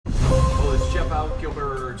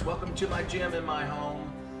Gilberts. Welcome to my gym in my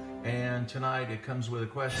home. And tonight it comes with a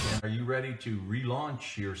question. Are you ready to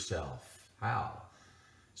relaunch yourself? How?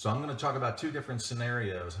 So I'm going to talk about two different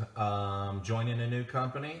scenarios. Joining a new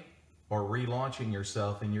company or relaunching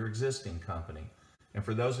yourself in your existing company. And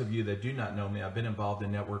for those of you that do not know me, I've been involved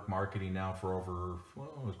in network marketing now for over,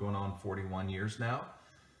 it's going on 41 years now.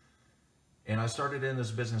 And I started in this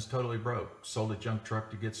business totally broke. Sold a junk truck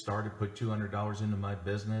to get started, put $200 into my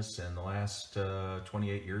business, and the last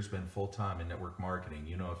 28 years been full-time in network marketing.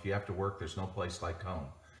 You know, if you have to work, there's no place like home.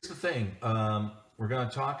 Here's the thing, we're going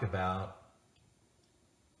to talk about,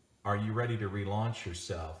 are you ready to relaunch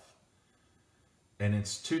yourself? And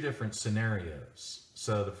it's two different scenarios.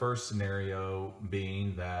 So the first scenario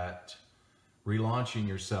being that relaunching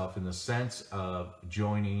yourself in the sense of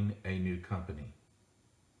joining a new company.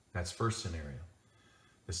 That's first scenario.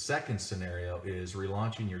 The second scenario is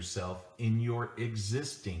relaunching yourself in your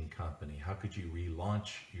existing company. How could you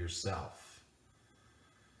relaunch yourself?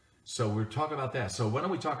 So we're talking about that. So why don't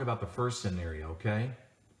we talk about the first scenario, okay?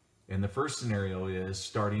 And the first scenario is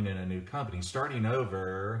starting in a new company. Starting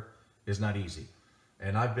over is not easy.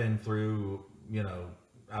 And I've been through,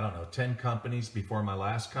 10 companies before my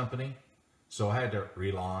last company. So I had to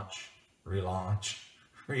relaunch.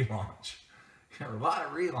 A lot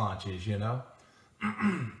of relaunches,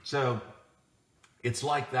 So it's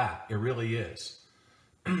like that. It really is.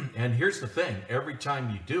 And here's the thing. Every time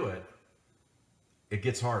you do it, it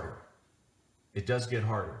gets harder. It does get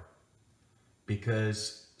harder.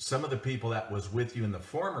 Because some of the people that was with you in the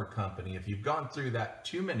former company, if you've gone through that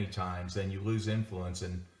too many times, then you lose influence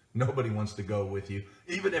and nobody wants to go with you,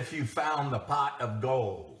 even if you found the pot of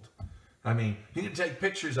gold. I mean, you can take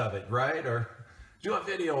pictures of it, right? Or do a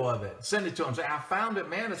video of it, send it to them, say, I found it,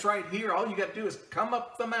 man, it's right here. All you got to do is come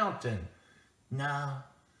up the mountain. No,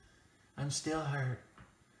 I'm still hurt.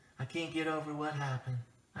 I can't get over what happened.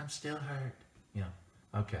 I'm still hurt.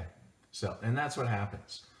 Okay. So, and that's what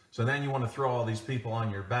happens. So then you want to throw all these people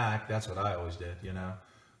on your back. That's what I always did,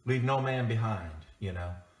 Leave no man behind, You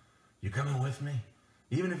coming with me?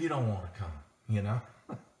 Even if you don't want to come,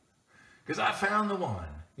 Because I found the one,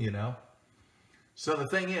 So the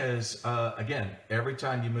thing is, again, every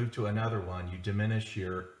time you move to another one, you diminish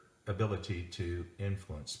your ability to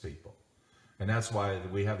influence people. And that's why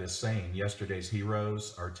we have this saying, yesterday's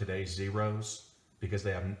heroes are today's zeros, because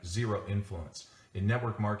they have zero influence. In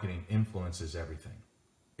network marketing, influence is everything.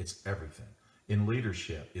 It's everything. In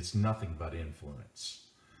leadership, it's nothing but influence.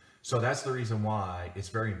 So that's the reason why it's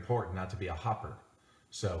very important not to be a hopper.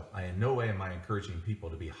 So in no way am I encouraging people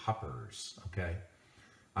to be hoppers, okay?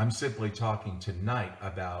 I'm simply talking tonight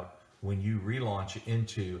about when you relaunch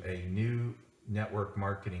into a new network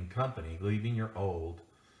marketing company, leaving your old,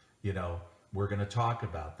 we're going to talk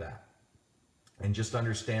about that. And just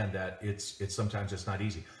understand that it's sometimes it's not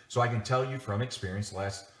easy. So I can tell you from experience,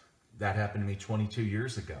 that happened to me 22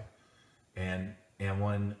 years ago. And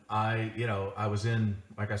when I was in,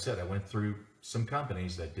 like I said, I went through some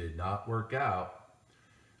companies that did not work out.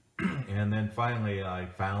 And then finally I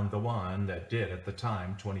found the one that did at the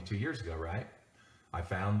time, 22 years ago, right? I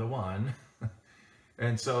found the one.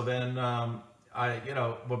 And so then,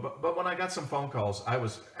 but when I got some phone calls, I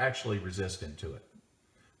was actually resistant to it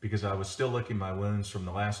because I was still licking my wounds from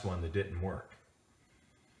the last one that didn't work.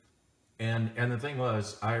 And the thing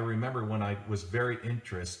was, I remember when I was very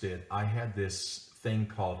interested, I had this thing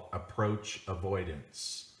called approach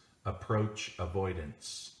avoidance. Approach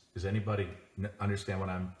avoidance. Does anybody understand what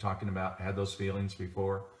I'm talking about? Had those feelings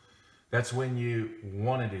before? That's when you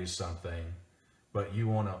want to do something, but you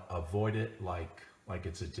want to avoid it like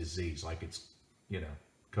it's a disease, like it's,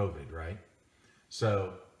 COVID, right?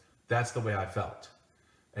 So that's the way I felt.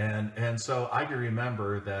 And so I can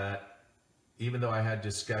remember that even though I had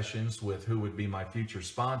discussions with who would be my future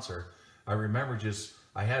sponsor, I remember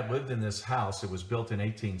I had lived in this house. It was built in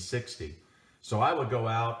 1860. So I would go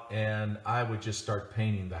out and I would just start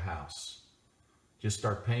painting the house. Just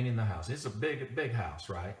start painting the house. It's a big house,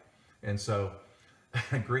 right? And so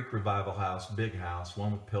Greek revival house, big house,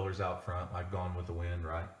 one with pillars out front, like Gone with the Wind,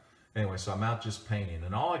 right? Anyway, so I'm out just painting.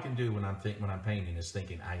 And all I can do when I'm painting is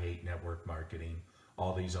thinking, I hate network marketing.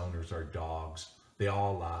 All these owners are dogs. They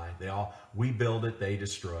all lie. We build it, they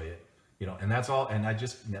destroy it. And that's all. And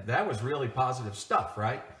that was really positive stuff,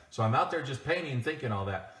 right? So I'm out there just painting and thinking all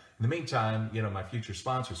that. In the meantime, my future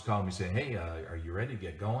sponsors call me saying, hey, are you ready to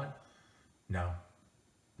get going? No,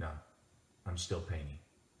 I'm still painting.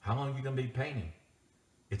 How long are you going to be painting?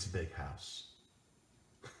 It's a big house.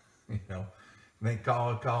 They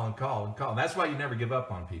call. That's why you never give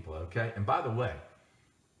up on people, okay? And by the way,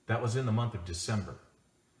 that was in the month of December.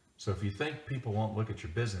 So if you think people won't look at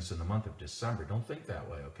your business in the month of December, don't think that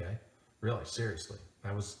way, okay? Really, seriously.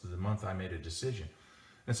 That was the month I made a decision.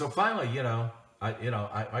 And so finally,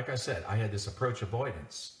 like I said, I had this approach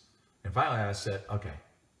avoidance. And finally I said, okay,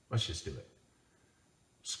 let's just do it.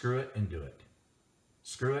 Screw it and do it.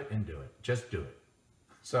 Screw it and do it. Just do it.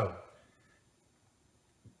 So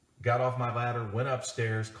got off my ladder, went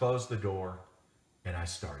upstairs, closed the door, and I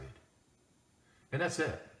started. And that's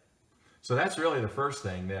it. So that's really the first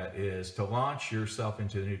thing, that is to launch yourself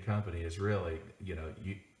into a new company is really,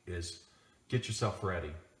 is get yourself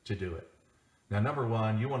ready to do it. Now, number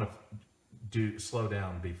one, you want to slow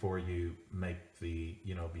down before you make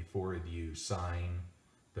before you sign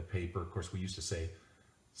the paper. Of course, we used to say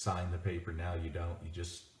sign the paper. Now you don't. You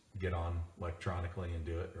just get on electronically and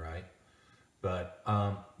do it, right? But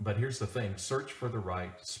here's the thing, search for the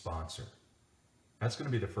right sponsor. That's going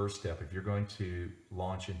to be the first step. If you're going to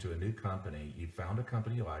launch into a new company, you found a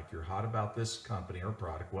company you like, you're hot about this company or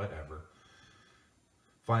product, whatever,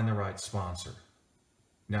 find the right sponsor.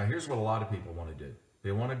 Now, here's what a lot of people want to do.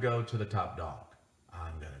 They want to go to the top dog.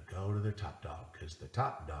 I'm going to go to the top dog because the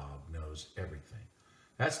top dog knows everything.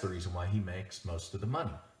 That's the reason why he makes most of the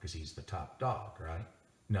money, because he's the top dog, right?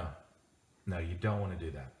 No, you don't want to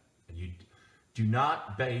do that. And you do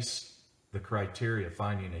not base the criteria of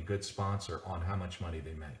finding a good sponsor on how much money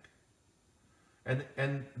they make.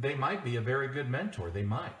 And they might be a very good mentor, they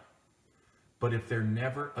might. But if they're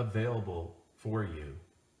never available for you,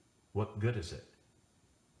 what good is it?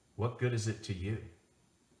 What good is it to you?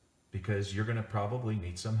 Because you're going to probably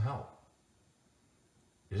need some help.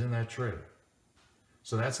 Isn't that true?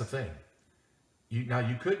 So that's the thing. Now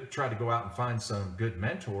you could try to go out and find some good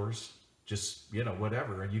mentors, just,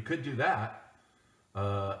 whatever, and you could do that.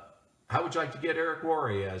 How would you like to get Eric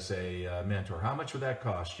Worre as a mentor? How much would that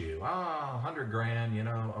cost you?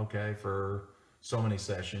 $100,000, okay, for so many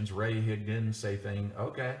sessions. Ray Higdon, same thing,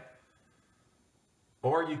 okay.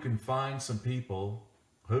 Or you can find some people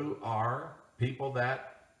who are people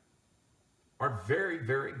that are very,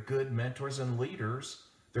 very good mentors and leaders.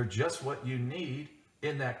 They're just what you need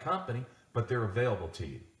in that company, but they're available to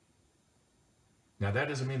you. Now, that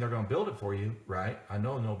doesn't mean they're going to build it for you, right? I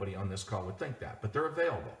know nobody on this call would think that, but they're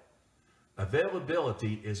available.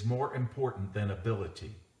 Availability is more important than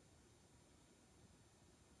ability.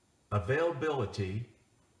 Availability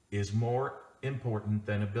is more important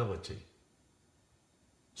than ability.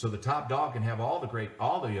 So the top dog can have all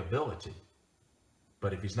the ability,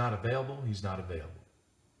 but if he's not available, he's not available.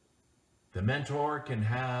 The mentor can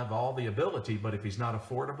have all the ability, but if he's not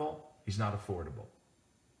affordable, he's not affordable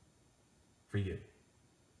for you.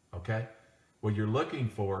 Okay? What you're looking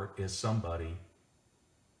for is somebody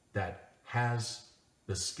that has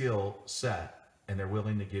the skill set and they're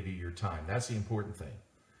willing to give you your time. That's the important thing.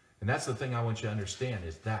 And that's the thing I want you to understand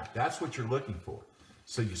is that's what you're looking for.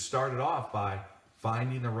 So you started off by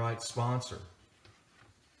finding the right sponsor,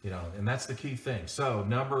 and that's the key thing. So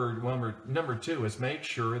number two is make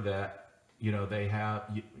sure that, they have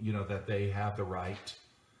the right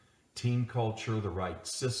team culture, the right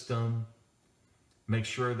system. Make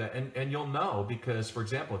sure that, and you'll know, because, for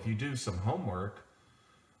example, if you do some homework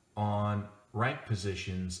on rank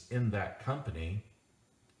positions in that company,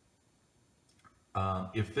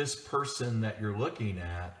 if this person that you're looking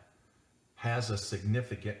at has a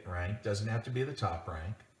significant rank, doesn't have to be the top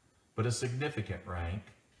rank, but a significant rank,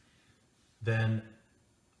 then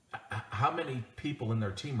how many people in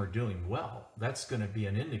their team are doing well? That's going to be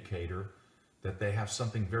an indicator that they have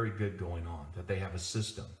something very good going on, that they have a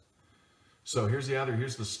system. So here's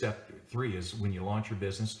the step 3 is when you launch your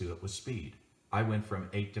business, do it with speed. I went from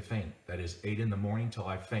 8 to faint. That is 8 in the morning till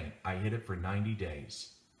I faint. I hit it for 90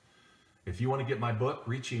 days. If you want to get my book,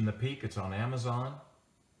 Reaching the Peak, it's on Amazon.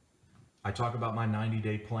 I talk about my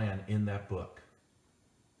 90-day plan in that book.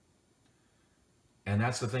 And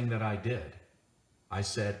that's the thing that I did. I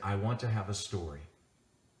said, I want to have a story.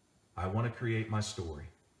 I want to create my story.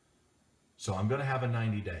 So I'm going to have a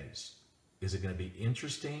 90 days. Is it going to be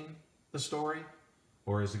interesting, the story?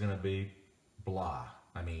 Or is it going to be blah?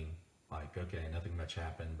 I mean, like, okay, nothing much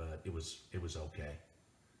happened, but it was okay.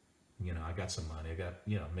 I got some money. I got,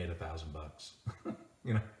 made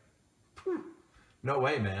 $1,000. No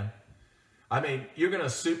way, man. I mean, you're going to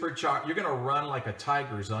supercharge, you're going to run like a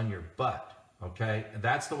tiger's on your butt. Okay. And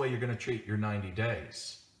that's the way you're going to treat your 90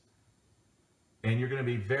 days. And you're going to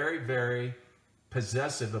be very, very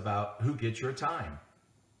possessive about who gets your time.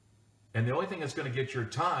 And the only thing that's going to get your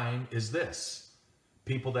time is this: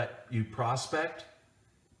 people that you prospect,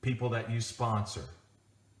 people that you sponsor.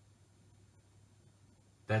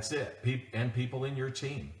 That's it. And people in your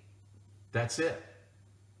team. That's it.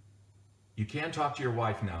 You can talk to your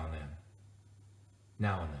wife now and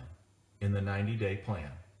then, in the 90-day plan.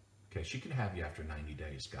 Okay, she can have you after 90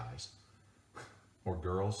 days, guys. Or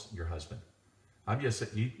girls, your husband.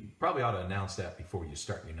 You probably ought to announce that before you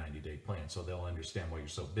start your 90-day plan so they'll understand why you're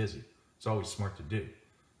so busy. It's always smart to do,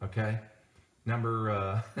 okay?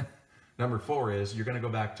 Number 4 is you're going to go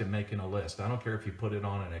back to making a list. I don't care if you put it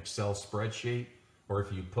on an Excel spreadsheet or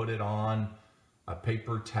if you put it on a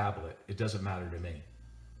paper tablet. It doesn't matter to me.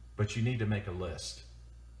 But you need to make a list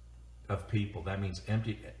of people. That means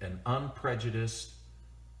an unprejudiced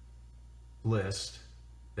list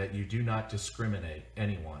that you do not discriminate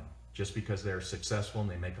anyone just because they're successful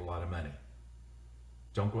and they make a lot of money.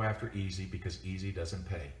 Don't go after easy because easy doesn't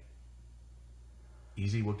pay.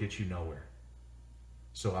 Easy will get you nowhere.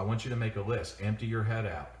 So I want you to make a list. Empty your head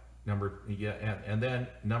out. And then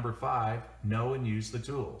number 5, know and use the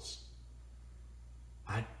tools.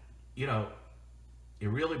 It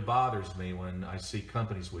really bothers me when I see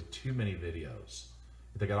companies with too many videos.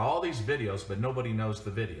 They got all these videos, but nobody knows the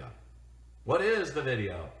video. What is the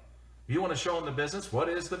video? If you want to show them the business, what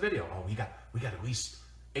is the video? Oh, we got at least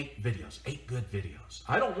 8 videos, 8 good videos.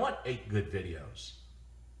 I don't want 8 good videos.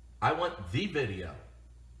 I want the video.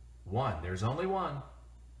 1. There's only 1.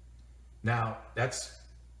 Now, that's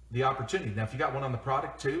the opportunity. Now, if you got one on the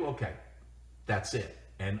product too, okay, that's it.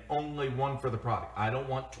 And only 1 for the product. I don't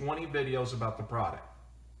want 20 videos about the product.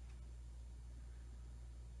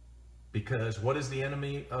 Because what is the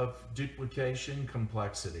enemy of duplication?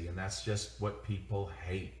 Complexity. And that's just what people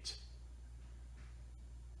hate.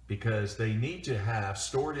 Because they need to have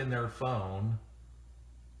stored in their phone,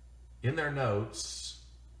 in their notes,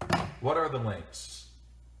 what are the links?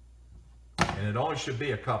 And it only should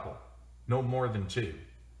be a couple, no more than 2.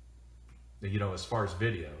 As far as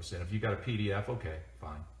videos. And if you got a PDF, okay,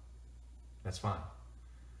 fine. That's fine.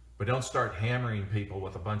 But don't start hammering people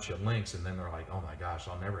with a bunch of links and then they're like, oh my gosh,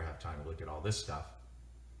 I'll never have time to look at all this stuff.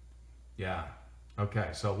 Yeah. Okay,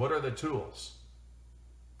 so what are the tools?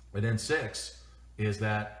 And then 6 is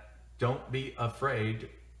that don't be afraid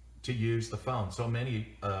to use the phone. So many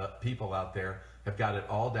people out there have got it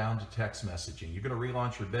all down to text messaging. You're going to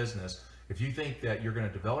relaunch your business. If you think that you're going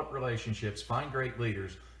to develop relationships, find great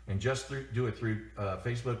leaders, and just do it through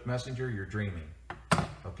Facebook Messenger, you're dreaming,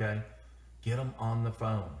 okay? Get them on the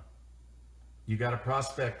phone. You got a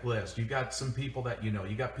prospect list. You got some people that you know.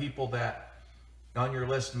 You got people that on your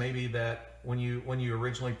list maybe that when you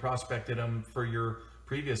originally prospected them for your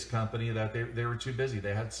previous company that they were too busy.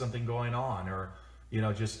 They had something going on or,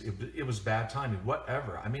 just it was bad timing,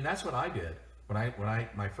 whatever. I mean, that's what I did. When I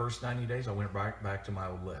my first 90 days, I went back to my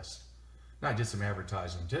old list. Now, I did some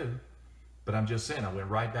advertising too. But I'm just saying, I went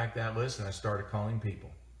right back to that list and I started calling people.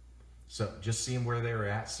 So just seeing where they were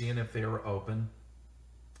at, seeing if they were open,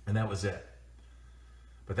 and that was it.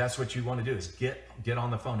 But that's what you want to do is get on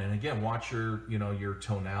the phone. And again, watch your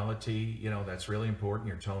tonality, that's really important.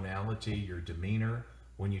 Your tonality, your demeanor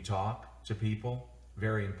when you talk to people,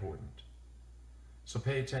 very important. So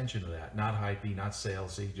pay attention to that. Not hypey, not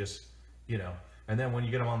salesy, just, And then when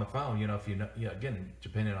you get them on the phone, again,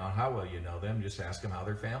 depending on how well you know them, just ask them how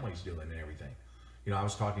their family's doing and everything. I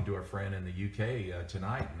was talking to a friend in the UK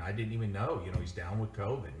tonight, and I didn't even know, he's down with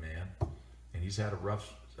COVID, man. And he's had a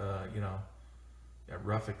rough, a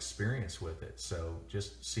rough experience with it. So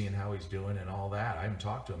just seeing how he's doing and all that. I haven't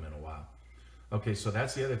talked to him in a while. Okay, so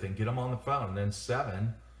that's the other thing. Get them on the phone. And then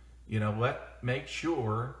 7, make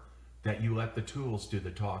sure that you let the tools do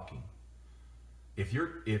the talking. If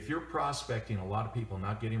you're prospecting a lot of people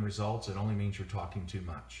not getting results, it only means you're talking too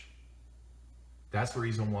much. That's the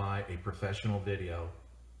reason why a professional video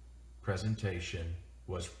presentation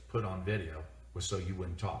was put on video, was so you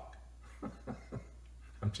wouldn't talk.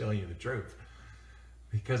 I'm telling you the truth.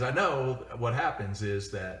 Because I know what happens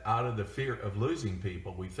is that out of the fear of losing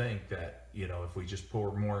people, we think that, if we just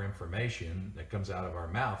pour more information that comes out of our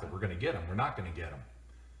mouth, that we're going to get them. We're not going to get them.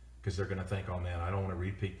 Because they're going to think, oh man, I don't want to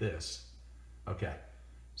repeat this. Okay,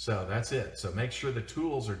 so that's it. So make sure the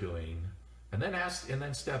tools are doing, and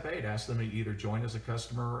then step 8, ask them to either join as a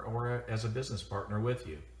customer or as a business partner with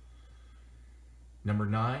you. Number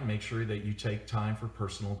 9, make sure that you take time for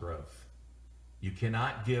personal growth. You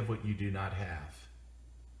cannot give what you do not have.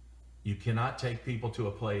 You cannot take people to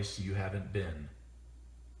a place you haven't been.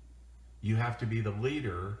 You have to be the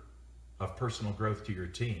leader of personal growth to your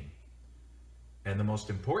team. And the most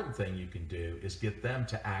important thing you can do is get them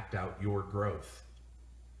to act out your growth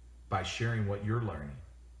by sharing what you're learning.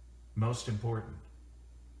 Most important.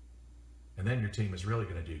 And then your team is really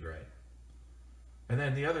going to do great. And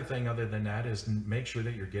then the other thing other than that is make sure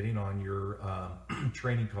that you're getting on your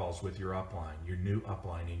training calls with your upline, your new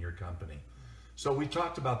upline in your company. So we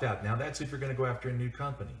talked about that. Now that's if you're going to go after a new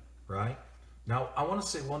company, right? Now I want to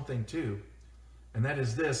say one thing too, and that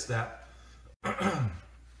is this, that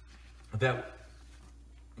that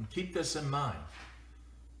and keep this in mind.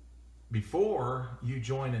 Before you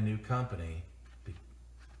join a new company,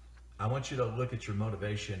 I want you to look at your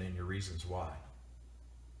motivation and your reasons why.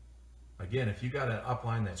 Again, if you got an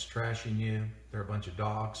upline that's trashing you, they're a bunch of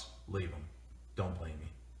dogs, leave them. Don't blame me.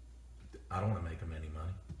 I don't want to make them any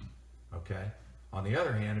money. Okay? On the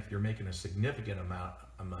other hand, if you're making a significant amount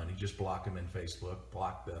of money, just block them in Facebook,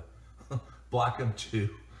 block them to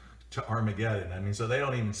Armageddon. I mean, so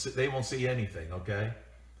they won't see anything, okay?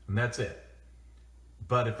 And that's it.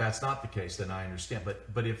 But if that's not the case, then I understand.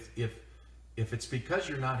 But if it's because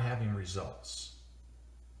you're not having results,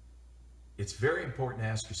 it's very important to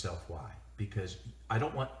ask yourself why. Because I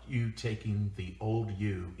don't want you taking the old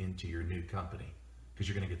you into your new company, because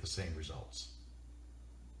you're going to get the same results.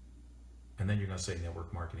 And then you're going to say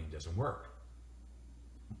network marketing doesn't work,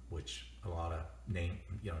 which a lot of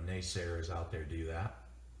naysayers out there do that.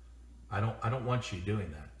 I don't want you doing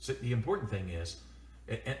that. So the important thing is,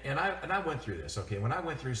 and I went through this. Okay, when I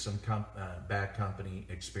went through some bad company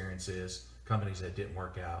experiences, companies that didn't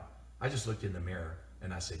work out, I just looked in the mirror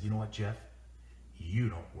and I said, you know what, Jeff, you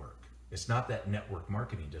don't work. It's not that network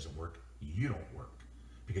marketing doesn't work. You don't work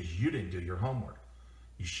because you didn't do your homework.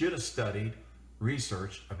 You should have studied,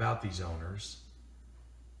 researched about these owners.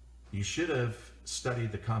 You should have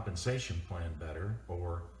studied the compensation plan better,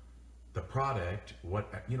 or the product,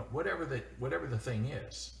 whatever the thing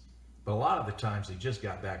is. But a lot of the times they just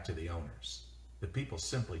got back to the owners. The people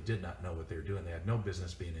simply did not know what they were doing. They had no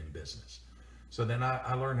business being in business. So then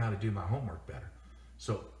I learned how to do my homework better.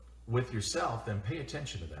 So with yourself, then pay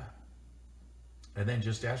attention to that. And then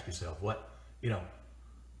just ask yourself,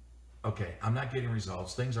 okay, I'm not getting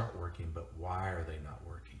results. Things aren't working, but why are they not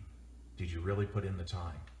working? Did you really put in the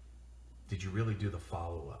time? Did you really do the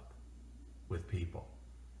follow-up with people?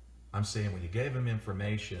 I'm saying when you gave them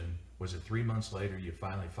information, was it 3 months later you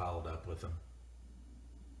finally followed up with them?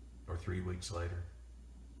 Or 3 weeks later?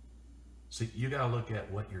 See, you got to look at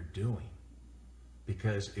what you're doing.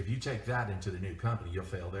 Because if you take that into the new company, you'll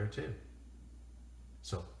fail there too.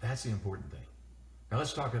 So that's the important thing. Now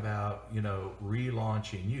let's talk about,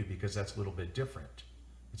 relaunching you, because that's a little bit different.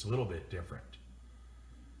 It's a little bit different.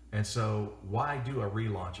 And so why do a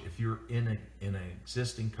relaunch if you're in an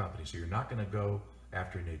existing company? So you're not going to go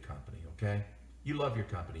after a new company, okay? You love your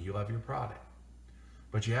company, you love your product,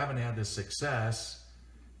 but you haven't had the success,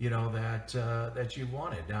 that you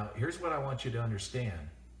wanted. Now, here's what I want you to understand.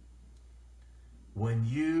 When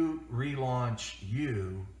you relaunch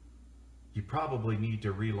you probably need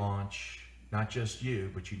to relaunch not just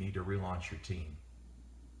you, but you need to relaunch your team.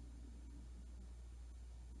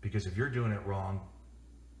 Because if you're doing it wrong,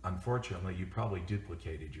 unfortunately, you probably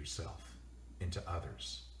duplicated yourself into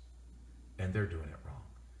others, and they're doing it wrong.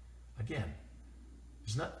 Again,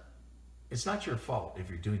 it's not your fault if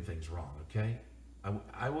you're doing things wrong, okay?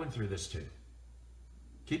 I went through this too.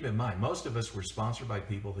 Keep in mind, most of us were sponsored by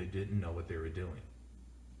people who didn't know what they were doing.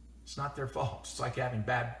 It's not their fault. It's like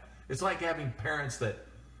having parents that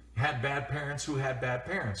had bad parents who had bad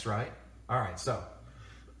parents, right? All right, so,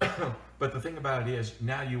 but the thing about it is,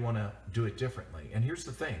 now you want to do it differently. And here's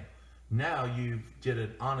the thing. Now you did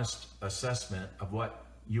an honest assessment of what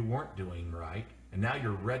you weren't doing right, and now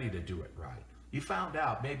you're ready to do it right. You found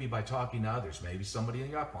out maybe by talking to others, maybe somebody in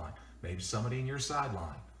your upline, maybe somebody in your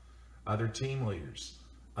sideline, other team leaders,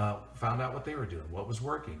 found out what they were doing, what was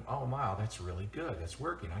working. Oh, wow, that's really good. That's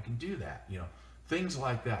working. I can do that. Things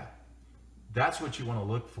like that. That's what you want to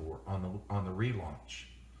look for on the relaunch.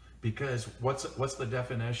 Because what's the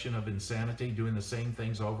definition of insanity? Doing the same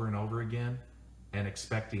things over and over again and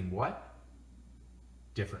expecting what?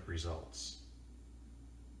 Different results.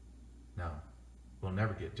 No, we'll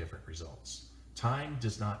never get different results. Time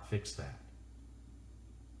does not fix that.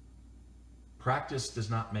 Practice does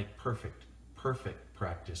not make perfect. Perfect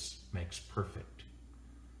practice makes perfect.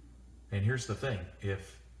 And here's the thing.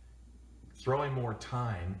 If throwing more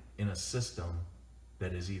time in a system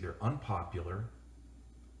that is either unpopular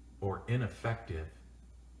or ineffective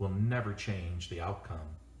will never change the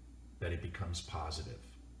outcome, that it becomes positive,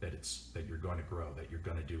 that you're going to grow, that you're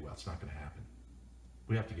going to do well. It's not going to happen.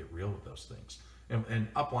 We have to get real with those things.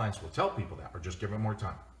 And uplines will tell people that, or just give them more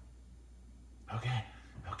time. Okay,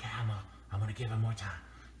 I'm going to give him more time.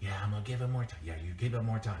 Yeah, I'm going to give him more time. Yeah, you give him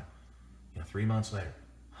more time. 3 months later,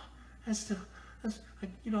 it's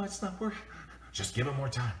not working. Just give him more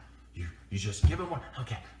time. You just give him more.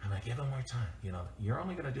 Okay, I'm going to give him more time. You're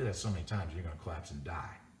only going to do that so many times, you're going to collapse and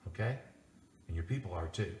die. Okay? And your people are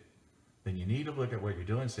too. then you need to look at what you're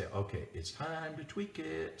doing and say, okay, it's time to tweak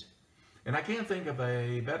it. And I can't think of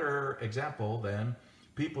a better example than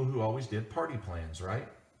people who always did party plans, right?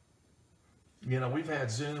 You know, we've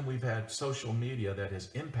had Zoom, we've had social media that has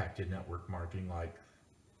impacted network marketing. Like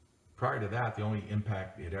prior to that, the only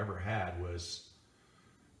impact it ever had was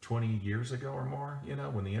 20 years ago or more, you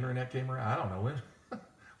know, when the internet came around. I don't know when,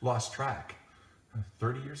 lost track.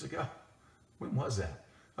 30 years ago? When was that?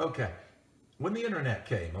 Okay. When the internet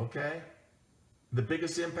came, okay? The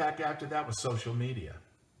biggest impact after that was social media.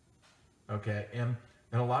 Okay, and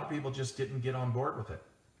a lot of people just didn't get on board with it.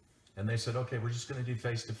 And they said, okay, we're just going to do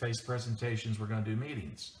face-to-face presentations. We're going to do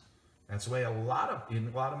meetings. That's the way a lot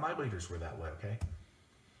of my leaders were that way, okay?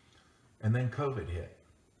 And then COVID hit.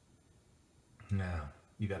 Now,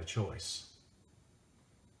 you got a choice.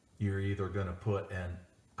 You're either going to put an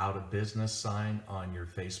out of business sign on your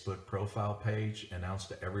Facebook profile page, announce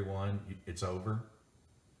to everyone it's over,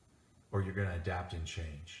 or you're going to adapt and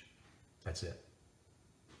change. That's it.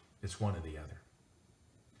 It's one or the other.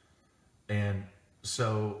 And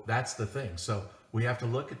so that's the thing. So we have to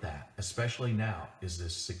look at that, especially now. Is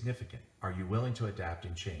this significant? Are you willing to adapt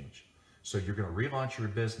and change? So you're going to relaunch your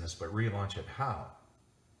business, but relaunch it how?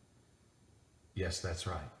 Yes, that's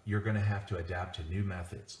right. You're going to have to adapt to new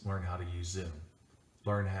methods, learn how to use Zoom,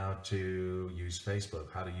 learn how to use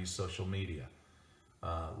Facebook, how to use social media.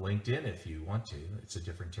 LinkedIn, if you want to, it's a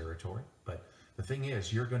different territory. But the thing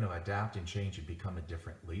is, you're going to adapt and change and become a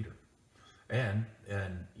different leader. And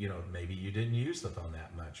you know, maybe you didn't use the phone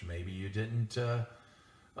that much. Maybe you didn't,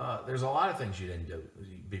 there's a lot of things you didn't do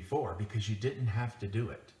before because you didn't have to do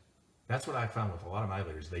it. That's what I found with a lot of my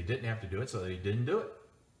leaders. They didn't have to do it, so they didn't do it.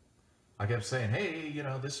 I kept saying, hey, you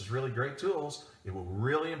know, this is really great tools. It will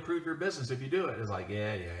really improve your business if you do it. It's like,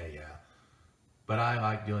 yeah. But I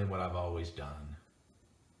like doing what I've always done.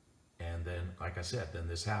 And then, like I said, then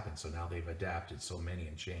this happened. So now they've adapted so many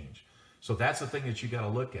and changed. So that's the thing that you got to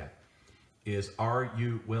look at is, are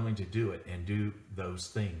you willing to do it and do those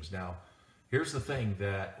things? Now, here's the thing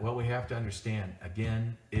that what we have to understand,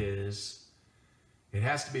 again, is it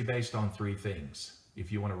has to be based on three things.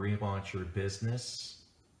 If you want to relaunch your business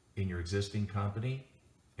in your existing company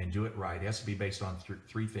and do it right, it has to be based on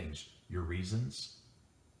three things. Your reasons,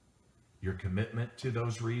 your commitment to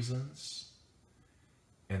those reasons,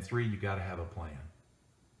 and three, you got to have a plan.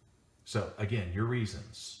 So again, your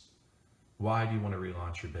reasons. Why do you want to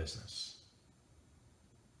relaunch your business?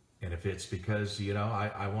 And if it's because, you know,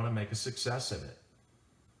 I want to make a success of it.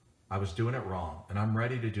 I was doing it wrong and I'm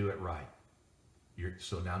ready to do it right.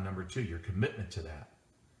 So now number two, your commitment to that.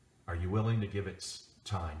 Are you willing to give it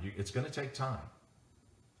time? It's going to take time.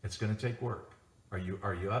 It's going to take work. Are you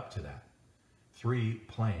up to that? Three,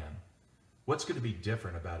 plan. What's going to be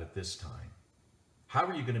different about it this time? How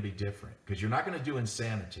are you going to be different? Because you're not going to do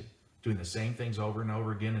insanity, doing the same things over and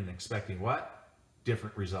over again and expecting what?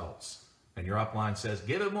 Different results. And your upline says,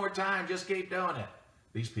 give it more time, just keep doing it.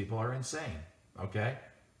 These people are insane, okay?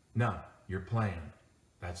 No, your plan.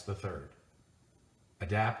 That's the third.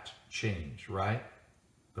 Adapt, change, right?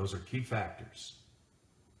 Those are key factors.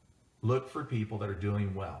 Look for people that are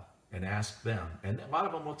doing well and ask them. And a lot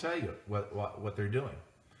of them will tell you what they're doing.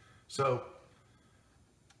 So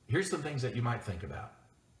here's some things that you might think about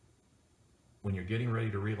when you're getting ready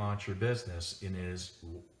to relaunch your business, and is,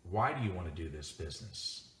 why do you want to do this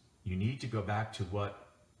business? You need to go back to what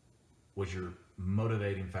was your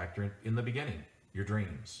motivating factor in the beginning, your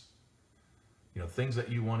dreams. You know, things that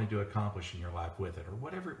you wanted to accomplish in your life with it, or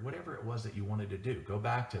whatever it was that you wanted to do. Go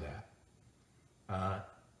back to that.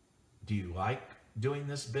 Do you like doing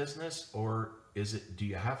this business, or do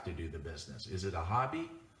you have to do the business? Is it a hobby,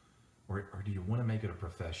 or do you want to make it a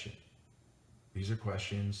profession? These are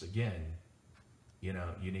questions, again, you know,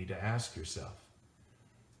 you need to ask yourself.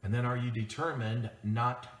 And then, are you determined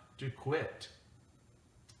not to quit?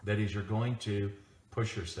 That is, you're going to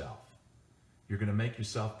push yourself. You're going to make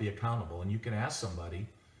yourself be accountable. And you can ask somebody,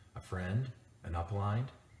 a friend, an upline,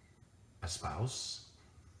 a spouse,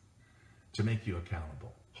 to make you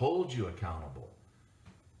accountable, hold you accountable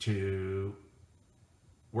to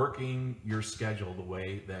working your schedule the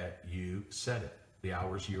way that you set it, the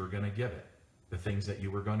hours you were going to give it, the things that you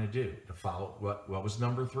were going to do, to follow what was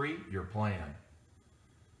number three? Your plan.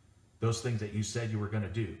 Those things that you said you were going to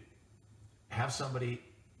do. Have somebody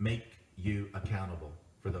make you accountable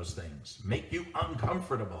for those things. Make you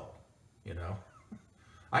uncomfortable, you know.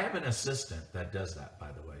 I have an assistant that does that,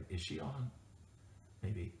 by the way. Is she on?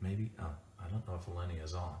 Maybe. Oh, I don't know if Alenia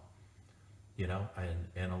is on. You know,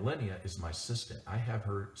 and Alenia is my assistant. I have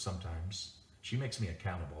her sometimes. She makes me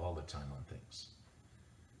accountable all the time on things.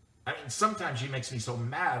 I mean, sometimes she makes me so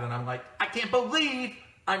mad, and I'm like, I can't believe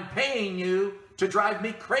I'm paying you to drive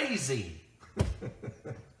me crazy.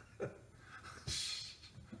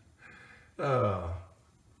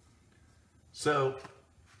 So,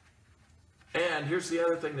 and here's the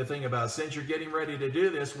other thing to think about. Since you're getting ready to do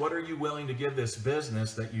this, what are you willing to give this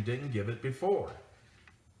business that you didn't give it before?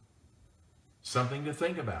 Something to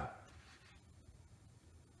think about.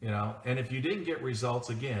 You know, and if you didn't get results,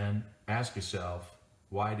 again, ask yourself,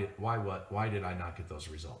 why did I not get those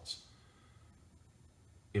results?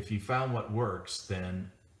 If you found what works,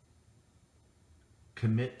 then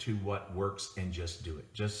commit to what works and just do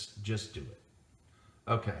it. Just do it.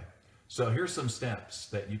 Okay. So here's some steps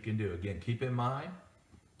that you can do. Again, keep in mind,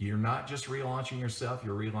 you're not just relaunching yourself,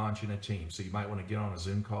 you're relaunching a team. So you might want to get on a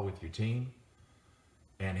Zoom call with your team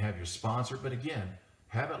and have your sponsor, but again,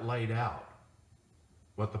 have it laid out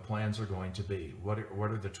what the plans are going to be. What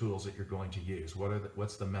are the tools that you're going to use?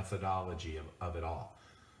 What's the methodology of it all?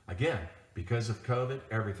 Again, because of COVID,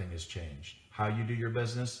 everything has changed. How you do your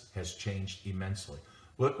business has changed immensely.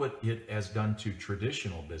 Look what it has done to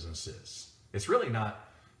traditional businesses. It's really not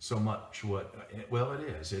so much well,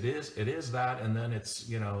 it is that, and then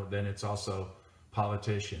it's also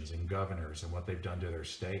politicians and governors and what they've done to their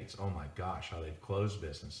states. Oh my gosh, how they've closed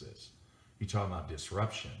businesses. You talk about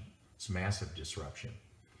disruption. It's massive disruption.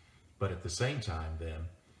 But at the same time, then,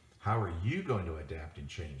 how are you going to adapt and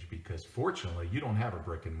change? Because fortunately, you don't have a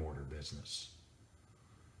brick and mortar business.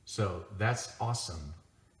 So that's awesome.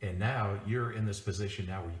 And now you're in this position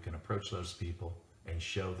now where you can approach those people and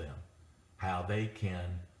show them how they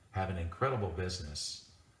can have an incredible business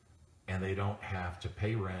and they don't have to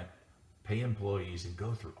pay rent, pay employees, and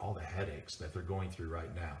go through all the headaches that they're going through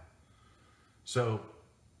right now. So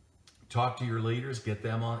talk to your leaders, get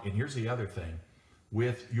them on. And here's the other thing.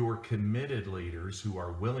 With your committed leaders who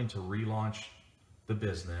are willing to relaunch the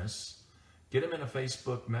business, get them in a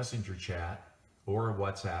Facebook Messenger chat or a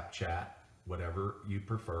WhatsApp chat, whatever you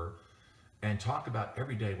prefer, and talk about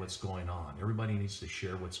every day what's going on. Everybody needs to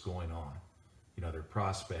share what's going on. You know, they're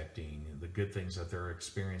prospecting, the good things that they're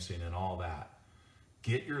experiencing and all that.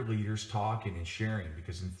 Get your leaders talking and sharing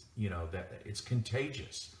because, you know, that it's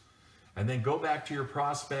contagious. And then go back to your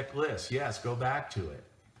prospect list. Yes, go back to it.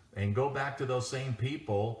 And go back to those same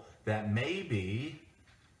people that maybe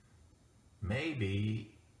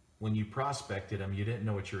when you prospected them, you didn't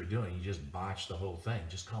know what you were doing. You just botched the whole thing.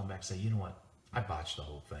 Just call them back and say, you know what? I botched the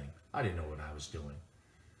whole thing. I didn't know what I was doing.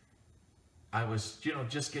 I was,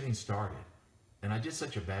 just getting started. And I did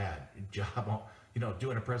such a bad job on,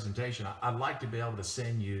 doing a presentation. I'd like to be able to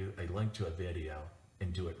send you a link to a video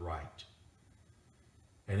and do it right.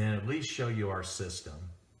 And then at least show you our system.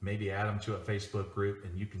 Maybe add them to a Facebook group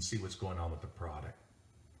and you can see what's going on with the product.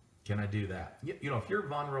 Can I do that? If you're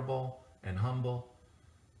vulnerable and humble,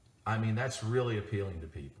 that's really appealing to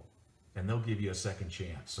people. And they'll give you a second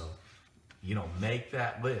chance. So, make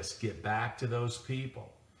that list. Get back to those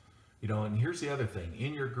people. And here's the other thing.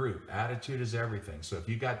 In your group, attitude is everything. So if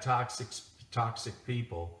you got toxic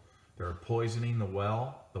people that are poisoning the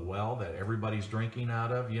well that everybody's drinking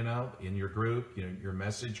out of, in your group, your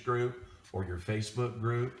message group or your Facebook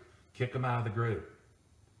group, kick them out of the group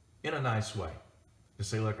in a nice way. Just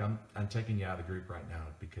say, look, I'm taking you out of the group right now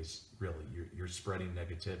because really you're spreading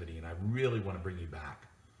negativity and I really want to bring you back.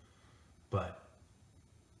 But,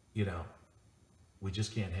 we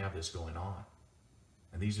just can't have this going on.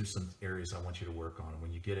 And these are some areas I want you to work on. And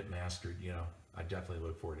when you get it mastered, I definitely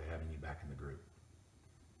look forward to having you back in the group.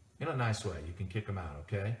 In a nice way, you can kick them out,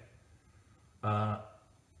 okay?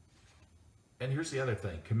 And here's the other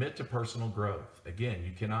thing. Commit to personal growth. Again,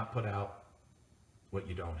 you cannot put out what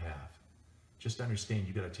you don't have. Just understand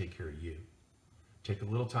you got to take care of you. Take a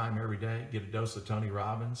little time every day. Get a dose of Tony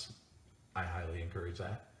Robbins. I highly encourage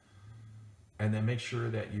that. And then make sure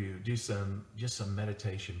that you do some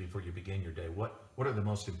meditation before you begin your day. What are the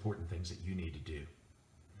most important things that you need to do?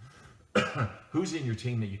 Who's in your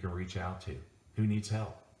team that you can reach out to? Who needs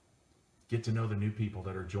help? Get to know the new people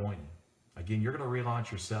that are joining. Again, you're going to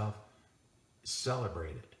relaunch yourself.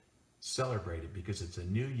 Celebrate it. Celebrate it because it's a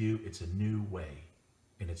new you, it's a new way,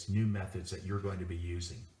 and it's new methods that you're going to be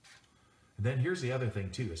using. And then here's the other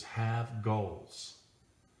thing too, is have goals.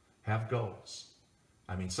 Have goals.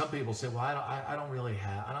 Some people say, well, I don't really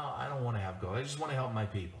have, I don't want to have goals. I just want to help my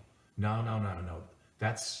people. No.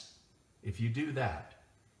 If you do that,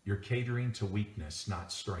 you're catering to weakness,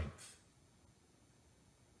 not strength.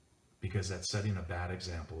 Because that's setting a bad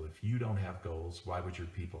example. If you don't have goals, why would your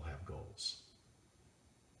people have goals?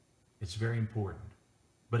 It's very important.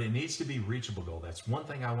 But it needs to be a reachable goal. That's one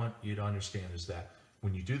thing I want you to understand is that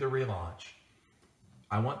when you do the relaunch,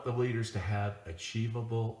 I want the leaders to have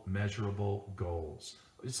achievable, measurable goals.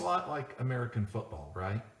 It's a lot like American football,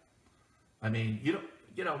 right? I mean,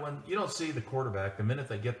 when you don't see the quarterback the minute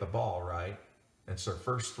they get the ball, right? It's their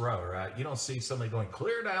first throw, right? You don't see somebody going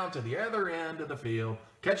clear down to the other end of the field,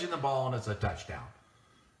 catching the ball, and it's a touchdown.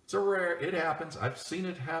 It happens. I've seen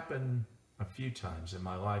it happen a few times in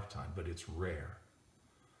my lifetime, but it's rare.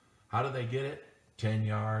 How do they get it? 10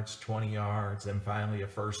 yards, 20 yards, then finally a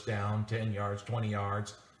first down, 10 yards, 20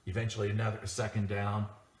 yards, eventually a second down.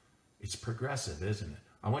 It's progressive, isn't it?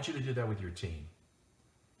 I want you to do that with your team.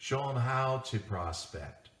 Show them how to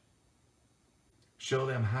prospect. Show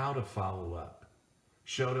them how to follow up.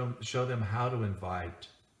 Show them how to invite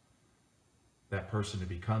that person to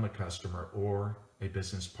become a customer or a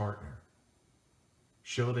business partner.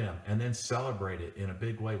 Show them and then celebrate it in a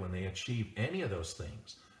big way when they achieve any of those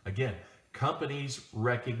things. Again, companies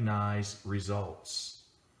recognize results.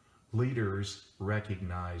 Leaders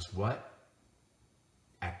recognize what?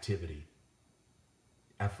 Activity,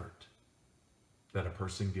 effort that a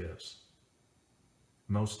person gives.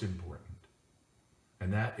 Most important.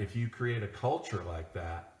 And that if you create a culture like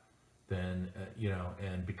that, then,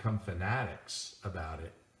 and become fanatics about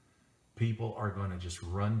it, people are going to just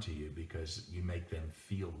run to you because you make them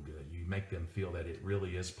feel good. You make them feel that it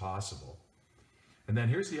really is possible. And then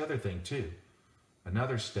here's the other thing too,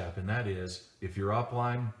 another step, and that is if your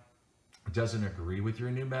upline doesn't agree with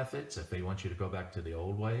your new methods, if they want you to go back to the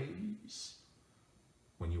old ways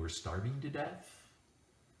when you were starving to death,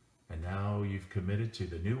 and now you've committed to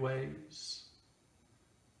the new ways,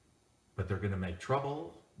 but they're going to make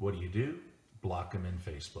trouble, what do? Block them in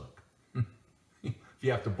Facebook. If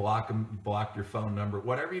you have to block them, block your phone number,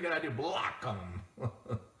 whatever you got to do, block them.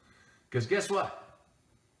 Because guess what?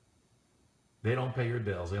 They don't pay your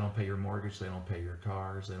bills. They don't pay your mortgage. They don't pay your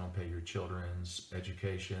cars. They don't pay your children's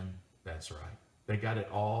education. That's right. They got it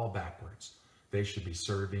all backwards. They should be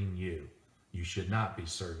serving you. You should not be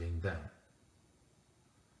serving them.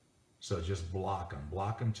 So just block them.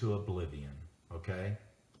 Block them to oblivion. Okay?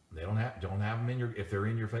 They don't have them in your. If they're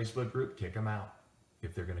in your Facebook group, kick them out.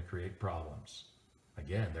 If they're going to create problems.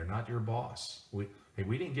 Again, they're not your boss. We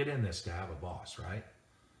didn't get in this to have a boss, right?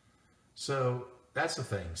 So that's the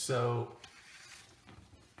thing. So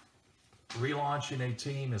relaunching a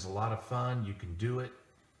team is a lot of fun. You can do it.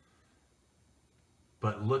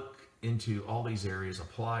 But look into all these areas,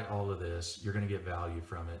 apply all of this. You're going to get value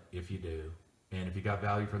from it if you do. And if you got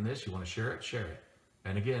value from this, you want to share it, share it.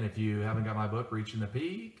 And again, if you haven't got my book, Reaching the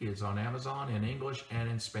Peak, it's on Amazon in English and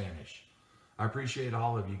in Spanish. I appreciate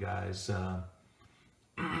all of you guys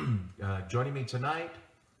joining me tonight.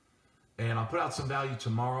 And I'll put out some value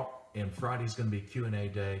tomorrow. And Friday's going to be Q&A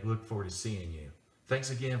day. Look forward to seeing you. Thanks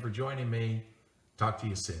again for joining me. Talk to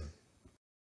you soon.